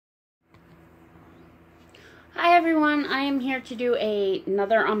Hi everyone, I am here to do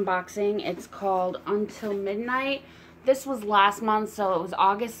another unboxing. It's called Until Midnight. This was last month, so it was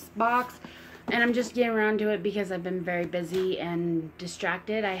August box. And I'm just getting around to it because I've been very busy and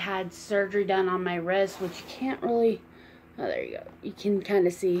distracted. I had surgery done on my wrist, which you can't really... Oh, there you go. You can kind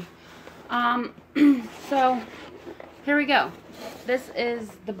of see. So, here we go. This is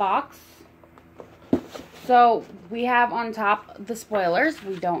the box. So, we have on top the spoilers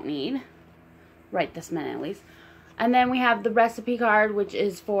we don't need. Right this minute at least. And then we have the recipe card, which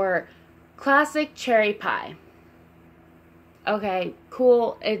is for classic cherry pie. Okay,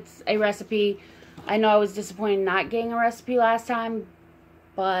 cool. It's a recipe. I know I was disappointed not getting a recipe last time,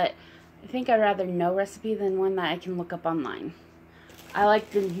 but I think I'd rather no recipe than one that I can look up online. I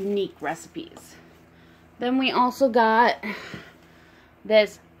like the unique recipes. Then we also got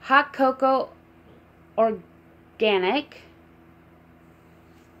this hot cocoa organic,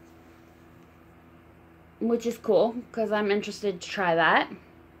 which is cool because I'm interested to try that.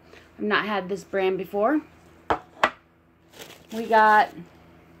 I've not had this brand before. We got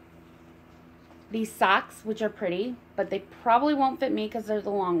these socks, which are pretty, but they probably won't fit me because they're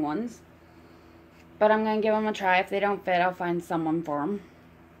the long ones. But I'm going to give them a try. If they don't fit, I'll find someone for them.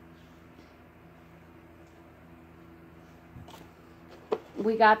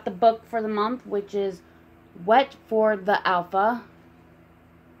 We got the book for the month, which is Wet for the Alpha.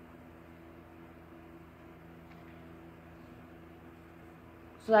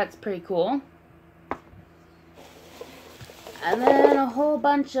 So that's pretty cool. And then a whole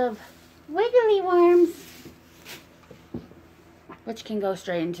bunch of wiggly worms, which can go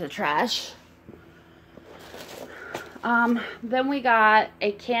straight into the trash. Then we got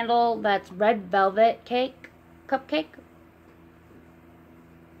a candle that's red velvet cupcake.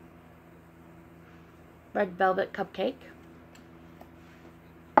 Red velvet cupcake.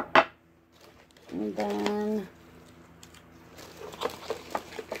 And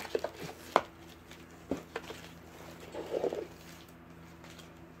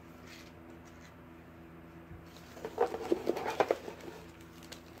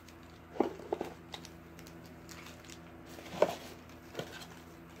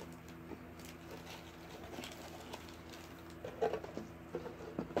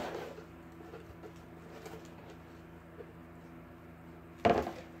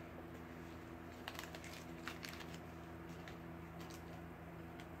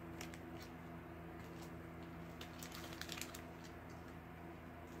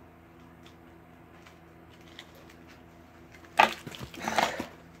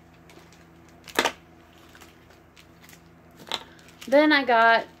then I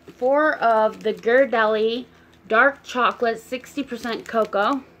got 4 of the Ghirardelli dark chocolate 60%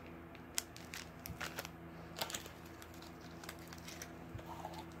 cocoa.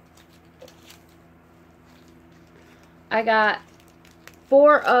 I got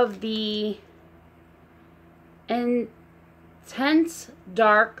 4 of the intense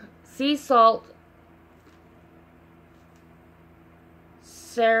dark sea salt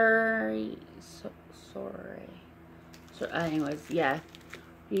anyways, yeah,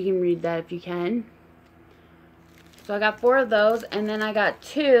 you can read that if you can. So I got 4 of those, and then I got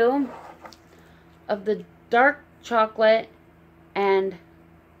 2 of the dark chocolate and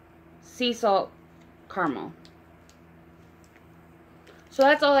sea salt caramel. So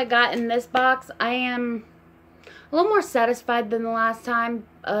that's all I got in this box. I am a little more satisfied than the last time.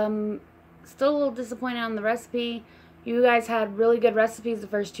 Still a little disappointed on the recipe. You guys had really good recipes the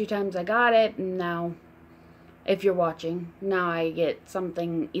first 2 times I got it, and now, if you're watching, now I get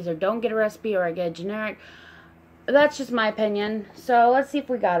something, either don't get a recipe or I get a generic. That's just my opinion. So let's see if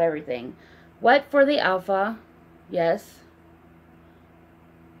we got everything. Wet for the Alpha, yes.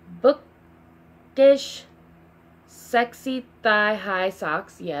 Bookish sexy thigh high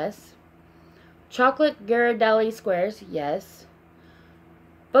socks, yes. Chocolate Ghirardelli squares, yes.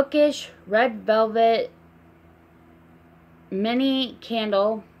 Bookish red velvet mini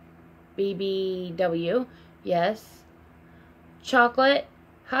candle BBW, yes. Chocolate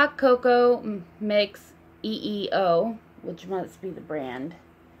hot cocoa mix EEO, which must be the brand.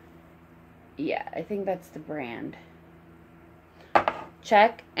 Yeah, I think that's the brand.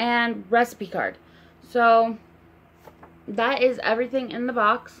 Check. And recipe card. So that is everything in the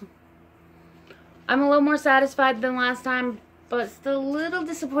box. I'm a little more satisfied than last time, but still a little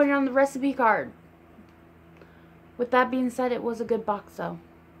disappointed on the recipe card. With that being said, it was a good box though.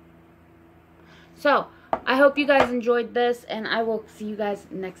 So I hope you guys enjoyed this, and I will see you guys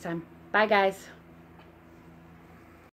next time. Bye, guys.